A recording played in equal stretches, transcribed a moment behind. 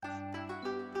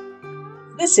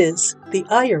This is the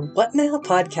Ayur What Now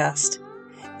podcast,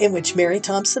 in which Mary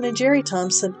Thompson and Jerry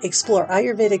Thompson explore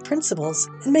Ayurvedic principles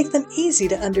and make them easy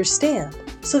to understand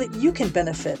so that you can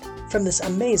benefit from this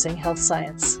amazing health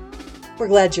science. We're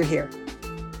glad you're here.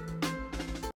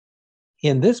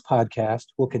 In this podcast,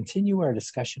 we'll continue our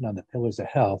discussion on the pillars of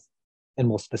health, and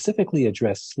we'll specifically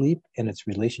address sleep and its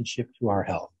relationship to our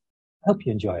health. I hope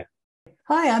you enjoy it.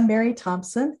 Hi, I'm Mary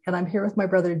Thompson, and I'm here with my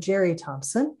brother Jerry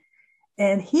Thompson.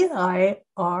 And he and I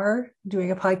are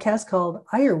doing a podcast called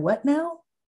Ayur What Now?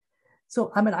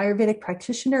 So I'm an Ayurvedic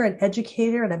practitioner and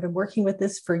educator, and I've been working with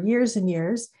this for years and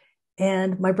years.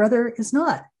 And my brother is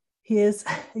not. He is,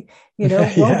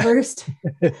 well-versed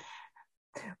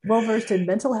in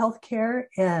mental health care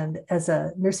and as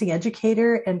a nursing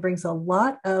educator, and brings a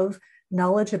lot of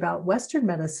knowledge about Western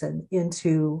medicine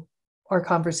into our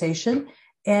conversation.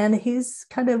 And he's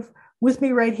kind of with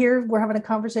me right here. We're having a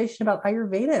conversation about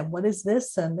Ayurveda and what is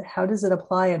this and how does it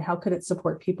apply and how could it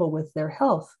support people with their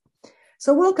health.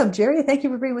 So welcome, Jerry. Thank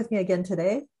you for being with me again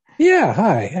today. Yeah,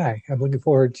 hi. I'm looking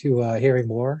forward to hearing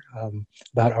more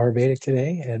about Ayurvedic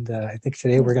today. And I think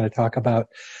today we're going to talk about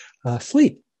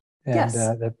sleep and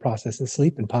the process of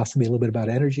sleep, and possibly a little bit about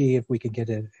energy if we can get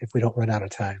it, if we don't run out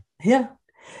of time. Yeah.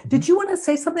 Did you want to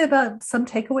say something about some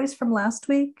takeaways from last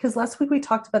week? Because last week we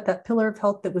talked about that pillar of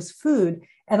health that was food.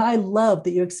 And I love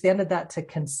that you expanded that to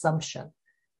consumption.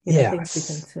 Things we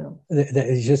consume. That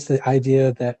is just the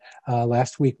idea that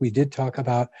last week we did talk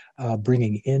about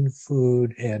bringing in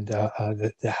food and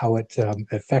how it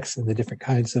affects the different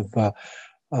kinds of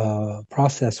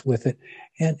process with it,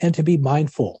 and to be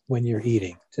mindful when you're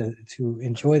eating, to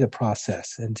enjoy the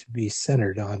process and to be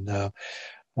centered on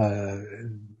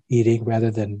eating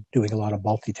rather than doing a lot of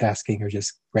multitasking or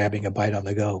just grabbing a bite on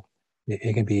the go.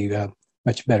 It can be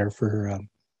much better for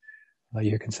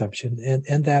your consumption,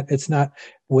 and that it's not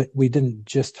what we didn't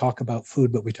just talk about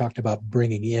food, but we talked about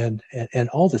bringing in and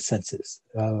all the senses,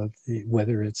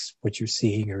 whether it's what you're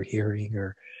seeing or hearing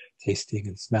or tasting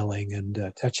and smelling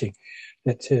and touching,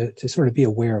 that to sort of be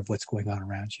aware of what's going on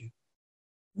around you.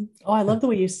 Oh, I love the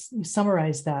way you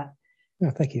summarize that. Oh,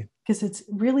 thank you. Because it's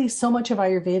really so much of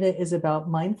Ayurveda is about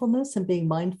mindfulness and being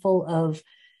mindful of,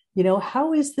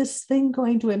 how is this thing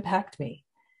going to impact me?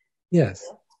 Yes.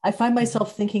 I find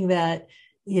myself thinking that,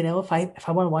 if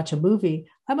I want to watch a movie,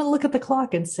 I'm going to look at the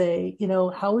clock and say,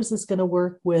 how is this going to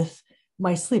work with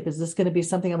my sleep? Is this going to be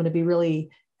something I'm going to be really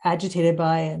agitated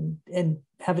by and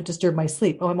have it disturb my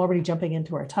sleep? Oh, I'm already jumping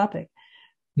into our topic.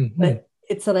 Mm-hmm. But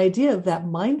it's that idea of that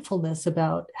mindfulness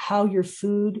about how your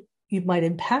food might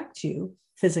impact you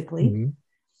physically.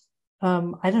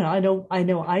 Mm-hmm. I don't know. I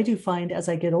know I do find as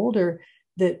I get older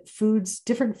that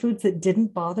different foods that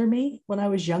didn't bother me when I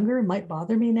was younger might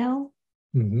bother me now.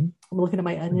 Mm-hmm. I'm looking at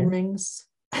my onion rings.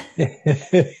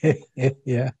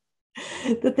 Yeah.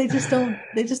 That they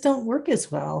just don't work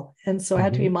as well. And so I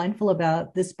had to be mindful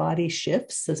about this body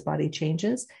shifts, this body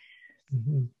changes.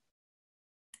 Mm-hmm.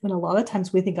 And a lot of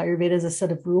times we think Ayurveda is a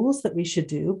set of rules that we should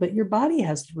do, but your body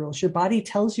has the rules. Your body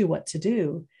tells you what to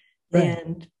do. Right.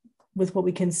 And with what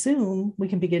we consume, we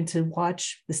can begin to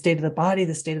watch the state of the body,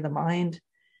 the state of the mind,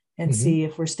 and see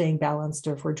if we're staying balanced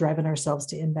or if we're driving ourselves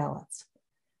to imbalance.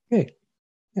 Okay.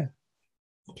 Yeah.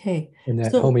 Okay. And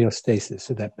that homeostasis,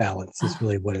 so that balance is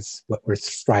really what we're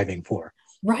striving for.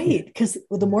 Right. Because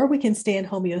the more we can stay in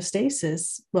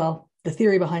homeostasis, well, the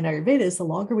theory behind Ayurveda is the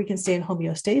longer we can stay in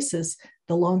homeostasis,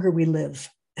 the longer we live.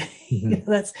 Mm-hmm.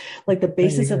 That's like the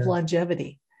basis of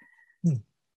longevity.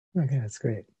 Okay, that's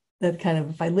great. That kind of,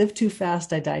 if I live too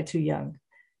fast, I die too young.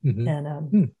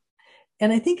 Mm-hmm.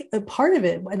 And I think a part of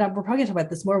it, and we're probably going to talk about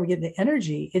this more when we get into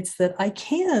energy, it's that I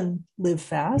can live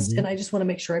fast and I just want to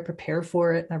make sure I prepare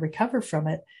for it and I recover from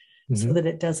it so that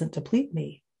it doesn't deplete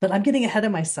me. But I'm getting ahead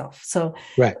of myself. So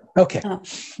right. Okay.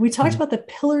 We talked about the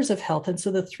pillars of health. And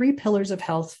so the three pillars of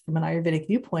health from an Ayurvedic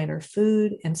viewpoint are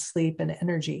food and sleep and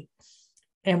energy.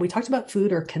 And we talked about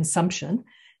food or consumption.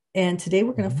 And today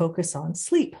we're going to focus on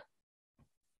sleep.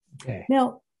 Okay.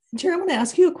 Now, Jerry, I want to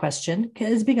ask you a question.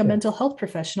 As being a mental health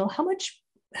professional, how much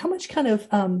kind of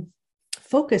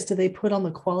focus do they put on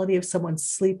the quality of someone's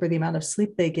sleep or the amount of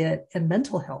sleep they get and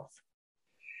mental health?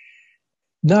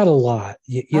 Not a lot.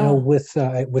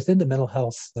 Within the mental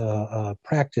health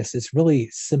practice, it's really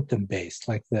symptom based,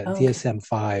 like the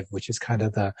DSM-5, which is kind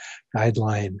of the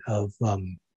guideline of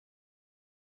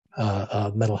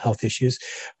mental health issues.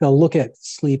 They'll look at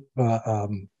sleep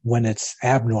when it's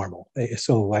abnormal.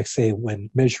 So, like say,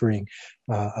 when measuring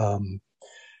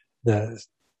the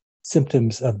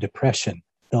symptoms of depression,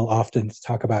 they'll often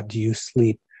talk about, do you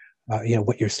sleep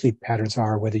what your sleep patterns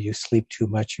are, whether you sleep too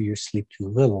much or you sleep too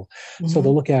little. So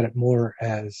they'll Hmm. look at it more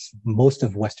as most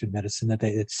of Western medicine, that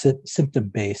it's symptom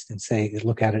based, and say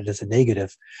look at it as a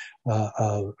negative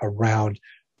around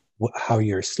how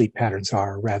your sleep patterns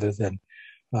are, rather than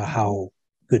how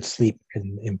good sleep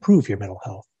can improve your mental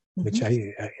health, which Hmm.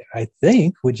 I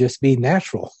think would just be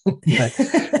natural. But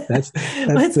that's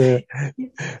Well, that's uh,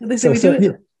 they say so we do so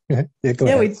it. yeah, yeah, go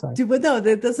Yeah, ahead. we Sorry. do. But no,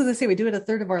 that's what they say. We do it a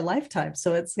third of our lifetime,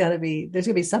 so it's got to be. There's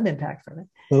going to be some impact from it.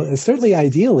 Well, certainly,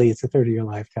 ideally, it's a third of your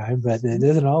lifetime, but it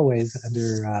isn't always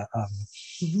under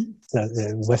Mm-hmm.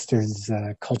 the Western's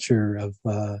culture of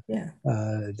Yeah.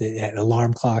 the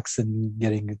alarm clocks and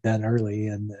getting it done early,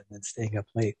 and staying up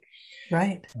late.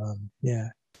 Right. Yeah.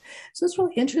 So it's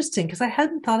really interesting because I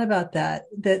hadn't thought about that,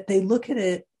 that they look at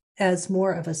it as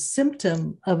more of a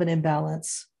symptom of an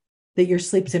imbalance, that your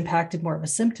sleep's impacted more of a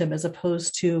symptom, as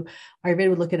opposed to Ayurveda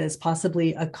would look at it as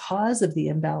possibly a cause of the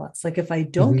imbalance. Like if I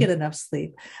don't Hmm. get enough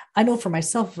sleep, I know for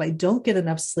myself, if I don't get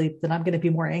enough sleep, then I'm going to be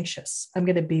more anxious. I'm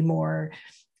going to be more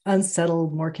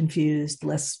unsettled, more confused,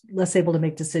 less able to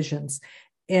make decisions.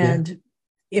 Yeah. And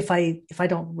if I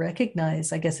don't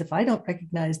recognize, I guess if I don't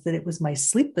recognize that it was my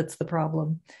sleep that's the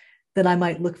problem, then I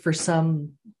might look for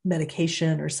some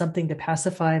medication or something to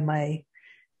pacify my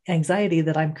anxiety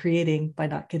that I'm creating by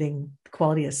not getting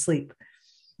quality of sleep.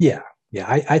 Yeah. Yeah.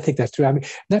 I think that's true. I mean,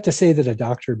 not to say that a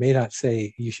doctor may not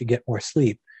say you should get more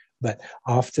sleep, but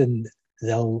often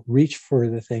they'll reach for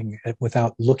the thing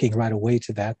without looking right away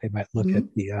to that. They might look at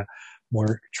Mm-hmm. the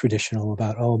more traditional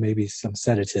about, oh, maybe some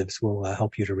sedatives will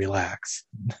help you to relax,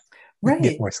 get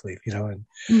Right. more sleep, and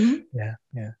Mm-hmm. yeah,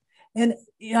 yeah. And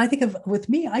I think of with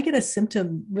me, I get a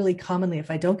symptom really commonly if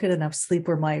I don't get enough sleep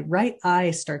where my right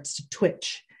eye starts to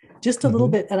twitch just a little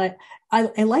Hmm. bit. And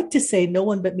I like to say no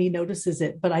one but me notices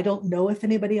it, but I don't know if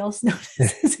anybody else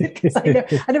notices it because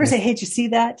I never say, hey, did you see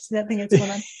that? See that thing that's going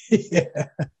on? Yeah.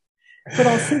 But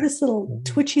I'll see this little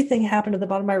twitchy thing happen at the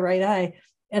bottom of my right eye.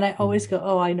 And I always Mhm. go,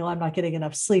 oh, I know I'm not getting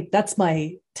enough sleep. That's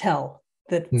my tell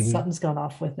that Mhm. something's gone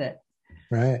off with it.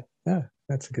 Right. Yeah,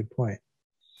 that's a good point.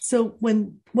 So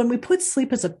when we put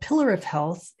sleep as a pillar of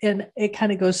health, and it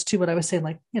kind of goes to what I was saying,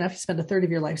 like, if you spend a third of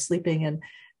your life sleeping, and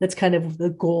that's kind of the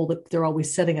goal that they're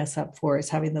always setting us up for, is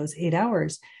having those 8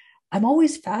 hours. I'm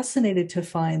always fascinated to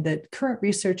find that current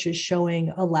research is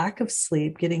showing a lack of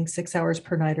sleep, getting 6 hours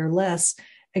per night or less,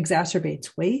 exacerbates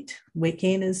weight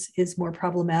gain is more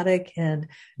problematic, and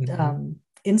Hmm. um,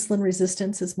 insulin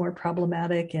resistance is more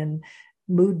problematic, and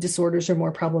mood disorders are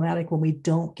more problematic when we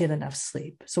don't get enough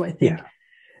sleep. So I think,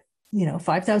 Yeah.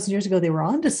 5,000 years ago, they were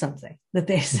onto something, that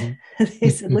they Hmm. they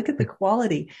said, look at the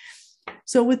quality.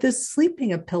 So with this sleep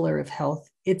being a pillar of health,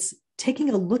 it's taking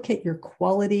a look at your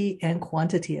quality and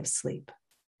quantity of sleep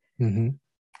Hmm.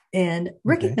 and Okay.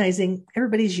 recognizing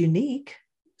everybody's unique.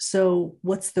 So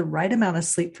what's the right amount of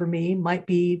sleep for me might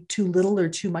be too little or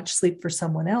too much sleep for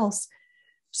someone else.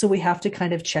 So we have to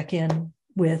kind of check in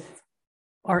with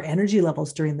our energy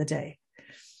levels during the day.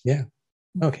 Yeah.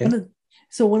 One Okay. of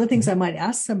so one of the things Mhm. I might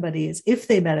ask somebody is, if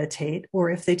they meditate or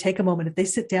if they take a moment, if they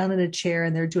sit down in a chair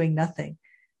and they're doing nothing,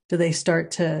 do they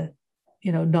start to,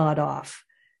 nod off?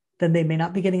 Then they may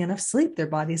not be getting enough sleep. Their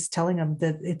body's telling them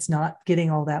that it's not getting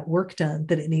all that work done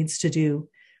that it needs to do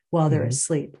while they're Mhm.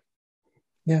 asleep.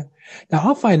 Yeah. Now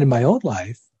I'll find in my own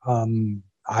life,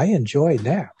 I enjoy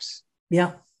naps.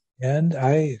 Yeah. And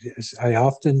I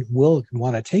often will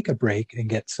want to take a break and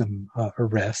get some a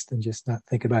rest and just not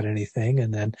think about anything.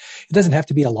 And then it doesn't have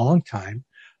to be a long time,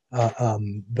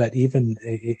 but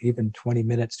even 20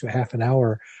 minutes to a half an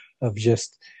hour of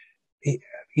just e-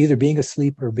 either being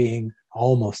asleep or being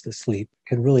almost asleep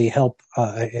can really help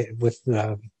with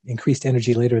increased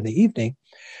energy later in the evening.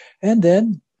 And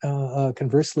then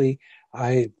conversely,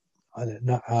 I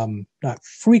not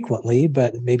frequently,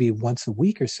 but maybe once a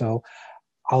week or so,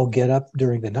 I'll get up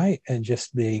during the night and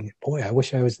just being, boy, I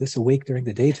wish I was this awake during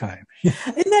the daytime. Isn't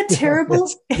that That's, terrible?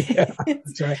 yeah,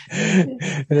 It's, that's right.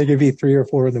 And it could be 3 or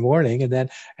 4 in the morning. And then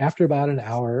after about an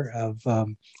hour of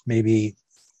maybe,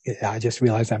 I just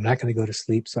realized I'm not going to go to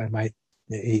sleep. So I might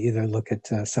either look at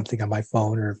something on my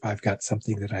phone, or if I've got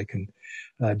something that I can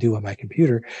do on my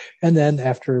computer. And then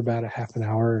after about a half an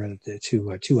hour to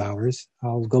 2 hours,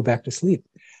 I'll go back to sleep.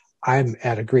 I'm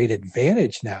at a great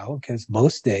advantage now because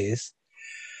most days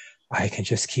I can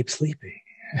just keep sleeping,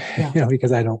 yeah.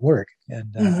 because I don't work,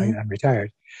 and Mm-hmm. I'm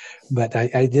retired. But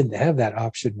I didn't have that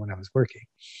option when I was working.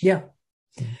 Yeah.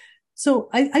 So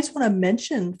I just want to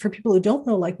mention for people who don't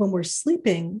know, like when we're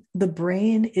sleeping, the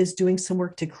brain is doing some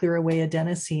work to clear away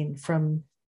adenosine from,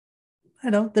 I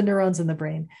don't know, the neurons in the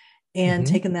brain. And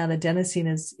Mm-hmm. taking that adenosine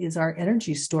is our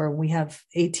energy store. We have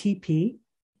ATP,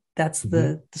 That's Mm-hmm.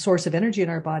 the source of energy in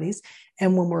our bodies.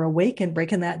 And when we're awake and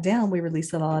breaking that down, we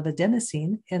release a lot of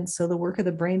adenosine. And so the work of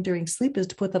the brain during sleep is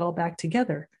to put that all back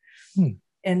together. Hmm.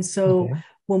 And so Okay.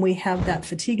 when we have that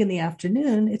fatigue in the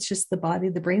afternoon, it's just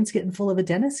the brain's getting full of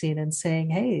adenosine and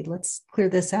saying, hey, let's clear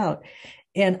this out.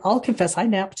 And I'll confess, I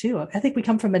nap too. I think we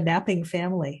come from a napping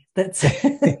family that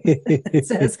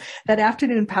says that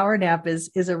afternoon power nap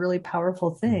is a really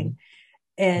powerful Mm-hmm. thing.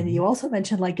 And Mm-hmm. you also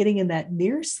mentioned like getting in that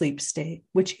near sleep state,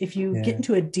 which if you get Yeah.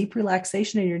 into a deep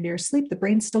relaxation and you're near sleep, the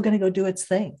brain's still going to go do its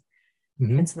thing.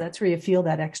 Mm-hmm. And so that's where you feel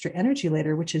that extra energy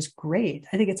later, which is great.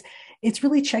 I think it's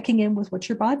really checking in with what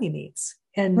your body needs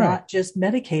and Right. not just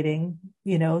medicating,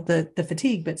 the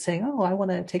fatigue, but saying, oh, I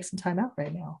want to take some time out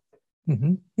right now.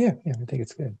 Mm-hmm. Yeah. Yeah. I think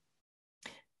it's good.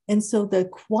 And so the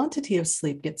quantity of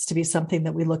sleep gets to be something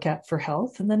that we look at for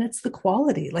health. And then it's the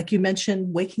quality. Like you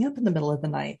mentioned, waking up in the middle of the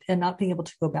night and not being able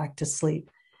to go back to sleep.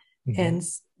 Mm-hmm.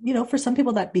 And, for some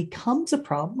people that becomes a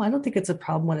problem. I don't think it's a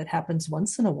problem when it happens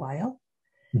once in a while.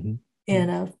 Mm-hmm. Yeah.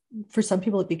 And for some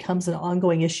people, it becomes an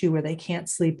ongoing issue where they can't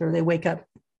sleep or they wake up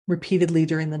repeatedly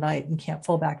during the night and can't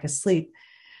fall back asleep.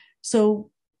 So,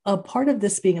 a part of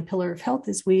this being a pillar of health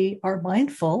is we are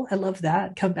mindful. I love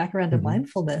that. Come back around to Mm-hmm.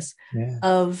 mindfulness Yeah.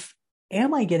 of,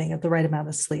 am I getting the right amount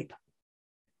of sleep?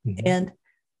 Mm-hmm. And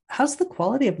how's the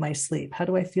quality of my sleep? How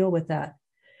do I feel with that?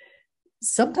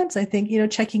 Sometimes I think,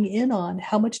 checking in on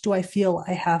how much do I feel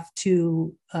I have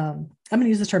to, I'm going to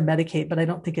use the term medicate, but I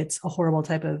don't think it's a horrible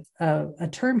type of a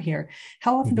term here.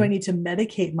 How often do I Mm-hmm. need to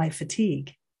medicate my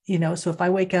fatigue? So if I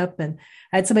wake up and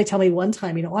I had somebody tell me one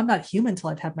time, I'm not human until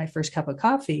I've had my first cup of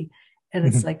coffee. And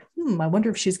it's Mm-hmm. like, I wonder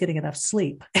if she's getting enough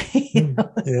sleep. Mm-hmm.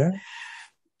 Yeah.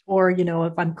 Or,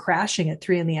 if I'm crashing at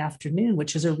 3 in the afternoon,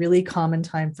 which is a really common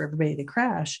time for everybody to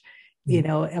crash,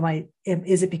 Mm-hmm.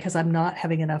 is it because I'm not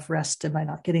having enough rest? Am I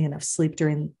not getting enough sleep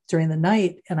during the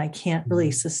night? And I can't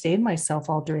really sustain myself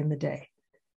all during the day.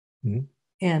 Mm-hmm.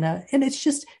 And it's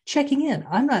just checking in.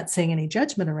 I'm not saying any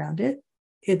judgment around it.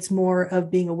 It's more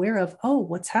of being aware of, oh,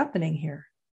 what's happening here?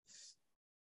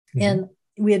 Mm-hmm. And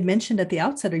we had mentioned at the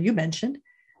outset, or you mentioned,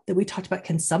 that we talked about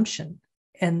consumption.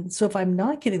 And so if I'm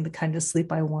not getting the kind of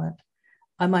sleep I want,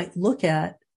 I might look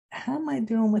at, how am I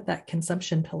doing with that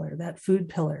consumption pillar, that food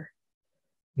pillar?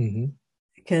 Mm-hmm.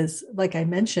 Because like I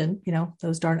mentioned,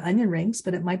 those darn onion rings,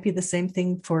 but it might be the same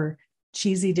thing for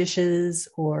cheesy dishes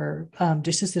or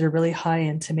dishes that are really high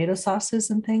in tomato sauces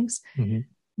and things. Mm-hmm.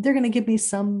 They're going to give me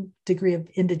some degree of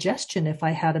indigestion if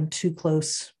I had them too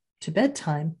close to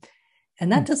bedtime.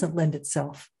 And that doesn't lend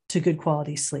itself to good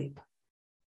quality sleep.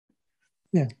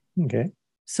 Yeah. Okay.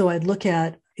 So I'd look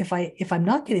at, if I'm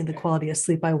not getting the quality of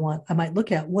sleep I want, I might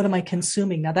look at, what am I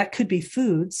consuming? Now that could be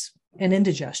foods and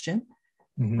indigestion,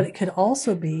 Mm-hmm. but it could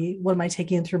also be, what am I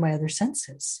taking in through my other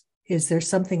senses? Is there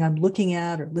something I'm looking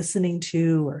at or listening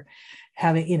to, or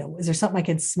having, is there something I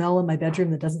can smell in my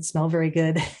bedroom that doesn't smell very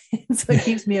good? So it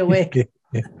keeps me awake.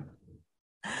 Yeah.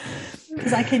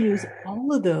 Because I can use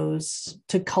all of those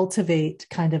to cultivate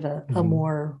kind of a Mm-hmm.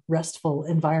 more restful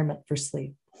environment for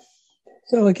sleep.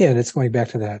 So again, it's going back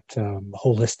to that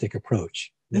holistic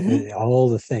approach. Mm-hmm. All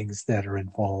the things that are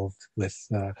involved with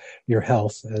your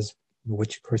health, as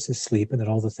which of course is sleep, and then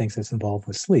all the things that's involved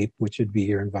with sleep, which would be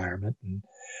your environment, and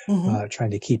Mm-hmm.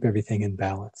 trying to keep everything in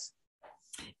balance.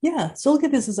 Yeah. So look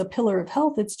at this as a pillar of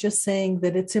health. It's just saying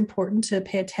that it's important to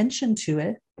pay attention to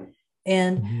it.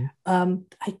 And Mm-hmm.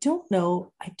 I don't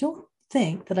know, I don't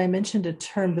think that I mentioned a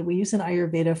term that we use in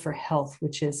Ayurveda for health,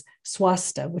 which is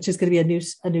swasta, which is going to be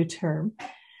a new term.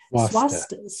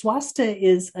 Wasta. Swasta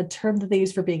is a term that they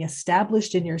use for being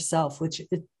established in yourself, which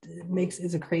it makes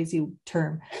is a crazy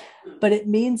term, but it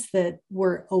means that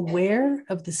we're aware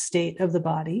of the state of the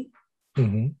body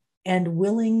Mm-hmm. and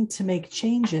willing to make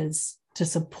changes to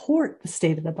support the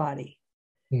state of the body.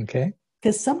 Okay.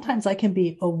 Because sometimes I can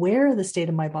be aware of the state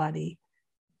of my body,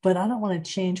 but I don't want to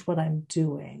change what I'm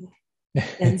doing.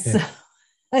 And so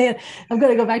I'm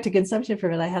going to go back to consumption for a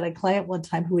minute. I had a client one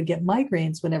time who would get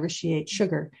migraines whenever she ate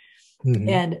sugar. Mm-hmm.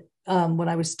 And when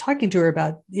I was talking to her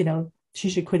about, she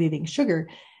should quit eating sugar,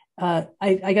 I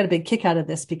got a big kick out of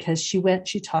this because she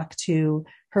talked to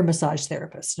her massage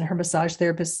therapist, and her massage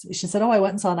therapist, she said, oh, I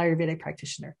went and saw an Ayurvedic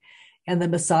practitioner. And the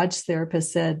massage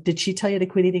therapist said, did she tell you to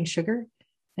quit eating sugar?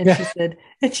 And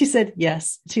she said,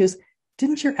 yes. She goes,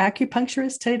 didn't your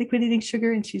acupuncturist tell you to quit eating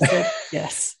sugar? And she said,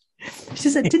 yes. She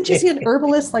said, didn't you see an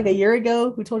herbalist like a year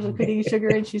ago who told you to quit eating sugar?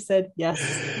 And she said, yes.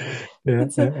 Yeah,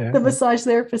 And so the massage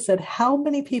therapist said, how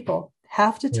many people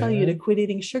have to tell you yeah, to quit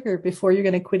eating sugar before you're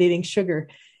going to quit eating sugar?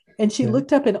 And she yeah,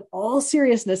 looked up in all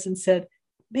seriousness and said,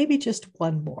 maybe just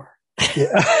one more.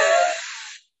 yeah.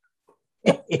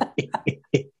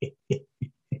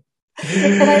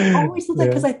 And I always look at, Yeah,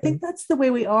 because I think that's the way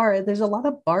we are. There's a lot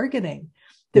of bargaining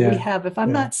that we yeah, have. If I'm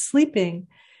yeah. not sleeping,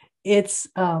 it's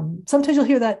sometimes you'll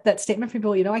hear that statement from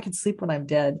people, I can sleep when I'm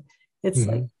dead. It's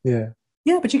like, Yeah,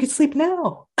 yeah, but you can sleep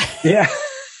now. yeah,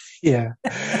 yeah.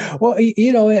 Well,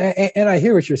 and I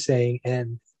hear what you're saying,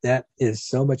 and that is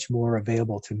so much more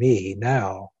available to me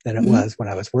now than it Mhm. was when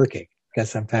I was working. Because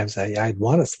sometimes I'd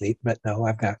want to sleep, but no,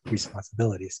 I've got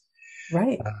responsibilities.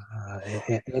 Right.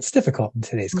 And it's difficult in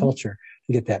today's Mhm. culture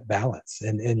to get that balance,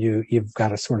 and you've got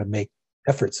to sort of make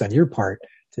efforts on your part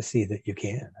to see that you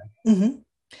can. Mhm.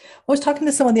 I was talking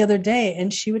to someone the other day,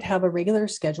 and she would have a regular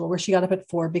schedule where she got up at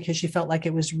 4 because she felt like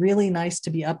it was really nice to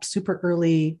be up super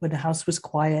early when the house was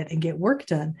quiet and get work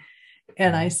done.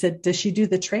 And I said, does she do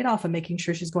the trade off of making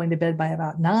sure she's going to bed by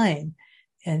about 9?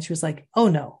 And she was like, oh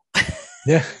no.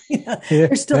 Yeah, yeah,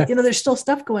 There's still, yeah. there's still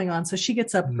stuff going on. So she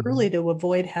gets up Mhm. early to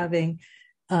avoid having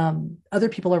other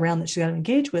people around that she's got to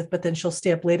engage with, but then she'll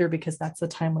stay up later because that's the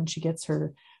time when she gets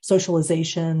her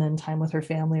socialization and time with her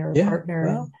family or her Yeah. partner.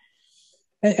 Well,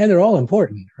 and they're all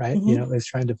important, right? Mhm. Is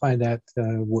trying to find out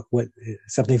what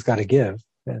something's got to give,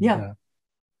 and Yeah.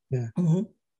 yeah. Mhm.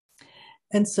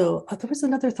 And so there was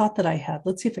another thought that I had.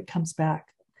 Let's see if it comes back.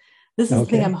 This is the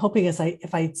thing I'm Okay. hoping is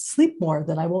if I sleep more,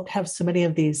 then I won't have so many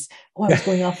of these, oh, I was Yeah.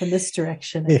 going off in this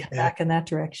direction and come Yeah. back in that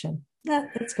direction. Yeah,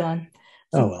 it's gone.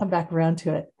 So Oh we'll come well. back around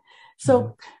to it. Hmm.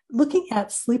 So looking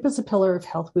at sleep as a pillar of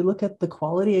health, we look at the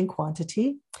quality and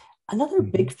quantity. Another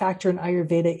big Hmm. factor in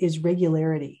Ayurveda is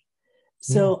regularity.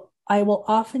 Yeah. So I will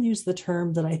often use the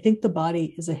term that I think the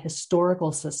body is a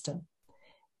historical system.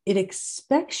 It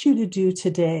expects you to do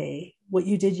today what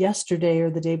you did yesterday or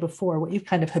the day before, what you've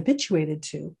kind of habituated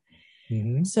to.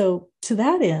 Hmm. So, to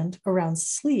that end, around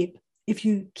sleep, if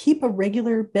you keep a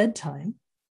regular bedtime,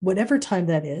 whatever time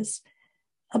that is,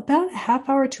 about a half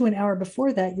hour to an hour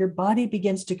before that, your body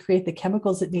begins to create the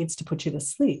chemicals it needs to put you to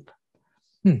sleep.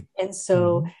 Hmm. And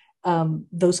so, Hmm.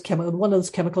 those chemicals, one of those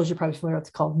chemicals you're probably familiar with,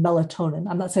 is called melatonin.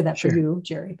 I'm not saying that for Sure. you,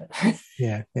 Jerry, but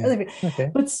Yeah. Yeah.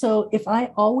 Okay. but so if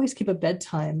I always keep a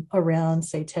bedtime around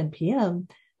say 10 p.m.,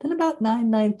 then about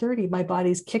 9:30, my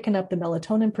body's kicking up the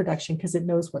melatonin production because it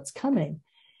knows what's coming.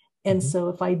 And Hmm. so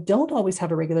if I don't always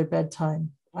have a regular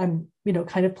bedtime, I'm,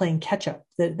 kind of playing catch up.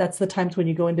 That's the times when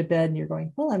you go into bed and you're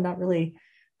going, well, I'm not really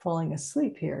falling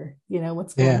asleep here.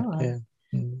 What's going Yeah. on? Yeah.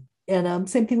 Hmm. And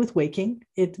same thing with waking.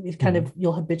 It kind Hmm. of,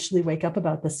 you'll habitually wake up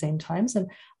about the same times.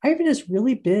 And Ayurveda is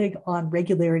really big on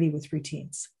regularity with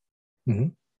routines. Hmm.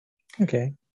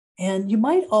 Okay. And you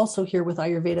might also hear with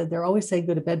Ayurveda, they're always saying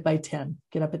go to bed by 10,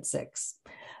 get up at 6.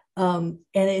 And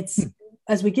it's, Hmm.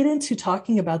 as we get into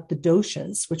talking about the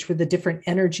doshas, which were the different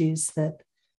energies that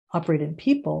operate in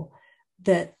people,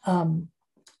 that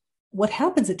what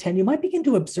happens at 10, you might begin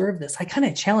to observe this. I kind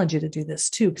of challenge you to do this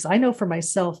too, because I know for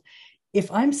myself, if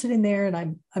I'm sitting there and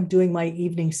I'm doing my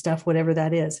evening stuff, whatever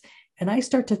that is, and I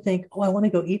start to think, oh, I want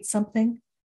to go eat something,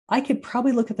 I could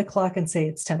probably look at the clock and say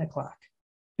it's 10 o'clock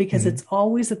because Hmm. it's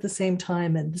always at the same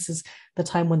time. And this is the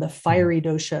time when the Hmm. fiery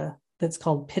dosha that's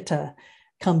called pitta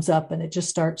comes up, and it just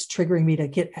starts triggering me to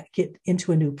get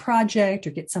into a new project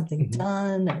or get something Hmm.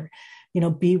 done, or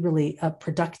be really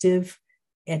productive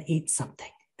and eat something.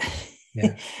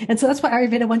 Yeah. And so that's why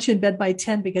Ayurveda wants you in bed by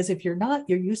 10, because if you're not,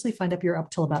 you usually find up you're up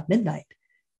till about midnight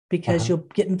because Uh-huh. you'll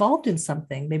get involved in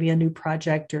something, maybe a new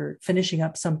project or finishing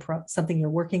up something you're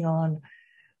working on,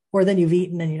 or then you've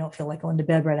eaten and you don't feel like going to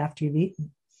bed right after you've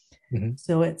eaten. Hmm.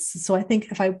 So I think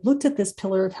if I looked at this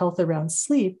pillar of health around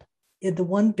sleep, the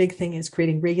one big thing is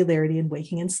creating regularity in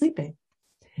waking and sleeping.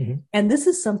 Hmm. And this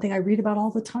is something I read about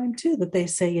all the time too, that they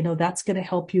say, that's going to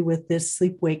help you with this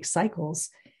sleep wake cycles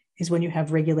is when you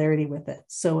have regularity with it.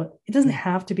 So it doesn't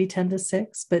have to be 10 to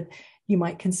 6, but you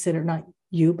might consider, not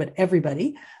you, but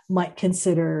everybody might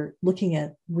consider looking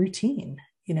at routine.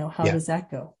 How Yeah. does that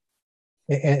go?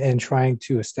 And trying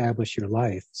to establish your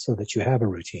life so that you have a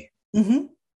routine. Mm-hmm.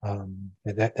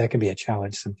 That can be a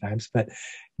challenge sometimes, but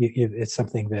it's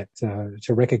something that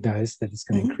to recognize that it's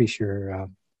going to Mm-hmm. increase your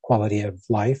quality of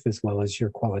life as well as your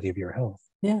quality of your health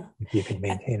Yeah. if you can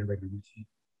maintain a regular routine.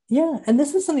 Yeah. And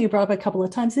this is something you brought up a couple of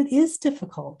times. It is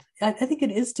difficult. I think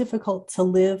it is difficult to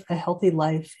live a healthy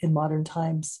life in modern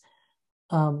times,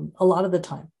 a lot of the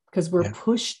time, because we're Yeah.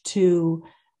 pushed to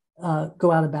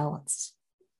go out of balance,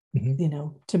 Hmm.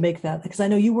 to make that. Because I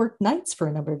know you worked nights for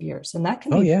a number of years, and that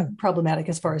can Oh be yeah. problematic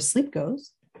as far as sleep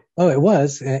goes. Oh, it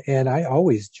was, and I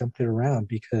always jumped it around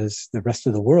because the rest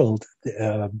of the world,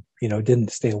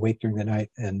 didn't stay awake during the night,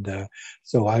 and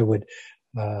so I would,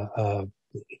 uh, uh,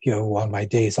 on my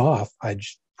days off, I'd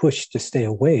push to stay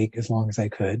awake as long as I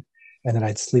could, and then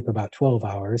I'd sleep about 12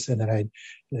 hours, and then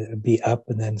I'd be up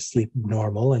and then sleep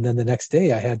normal. And then the next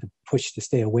day I had to push to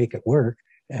stay awake at work.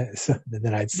 So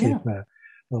then I'd sleep Yeah.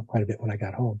 well, quite a bit when I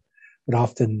got home. But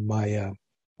often my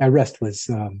rest was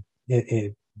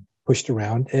it pushed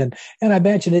around, and I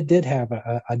imagine it did have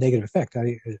a negative effect.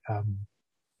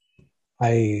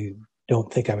 I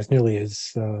don't think I was nearly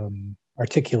as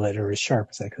articulate or as sharp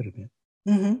as I could have been.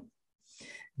 Mm-hmm.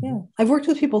 Mm-hmm. Yeah. I've worked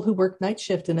with people who work night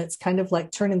shift, and it's kind of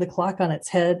like turning the clock on its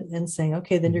head and saying,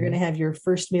 okay, then you're going Mm-hmm. to have your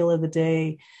first meal of the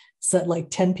day set like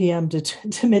 10 p.m.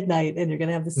 to midnight, and you're going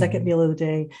to have the second Mm-hmm. meal of the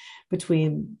day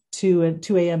between 2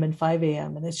 a.m. and 5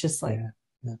 a.m. And it's just like, Yeah.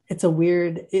 Yeah. it's a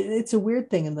weird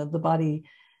thing. And the body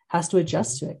has to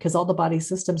adjust to it because all the body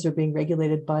systems are being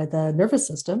regulated by the nervous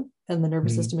system, and the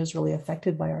nervous Mm-hmm. system is really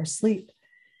affected by our sleep.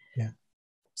 Yeah.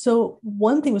 So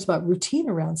one thing was about routine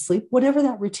around sleep, whatever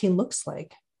that routine looks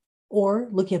like, or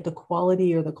looking at the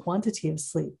quality or the quantity of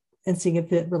sleep and seeing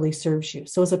if it really serves you.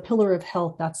 So as a pillar of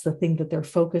health, that's the thing that they're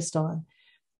focused on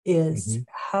is Mm-hmm.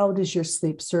 how does your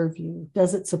sleep serve you?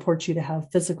 Does it support you to have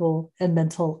physical and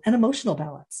mental and emotional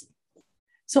balance?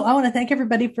 So I want to thank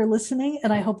everybody for listening,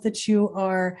 and I hope that you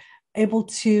are able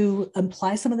to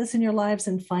apply some of this in your lives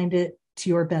and find it to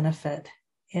your benefit.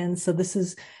 And so this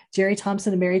is Jerry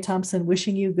Thompson and Mary Thompson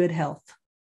wishing you good health.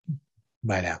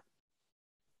 Bye now.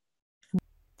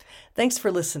 Thanks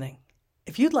for listening.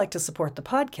 If you'd like to support the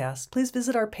podcast, please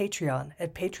visit our Patreon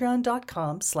at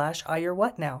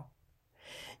patreon.com/IYourWhatNow.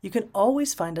 You can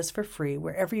always find us for free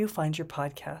wherever you find your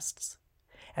podcasts.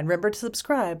 And remember to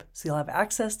subscribe so you'll have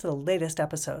access to the latest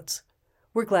episodes.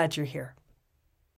 We're glad you're here.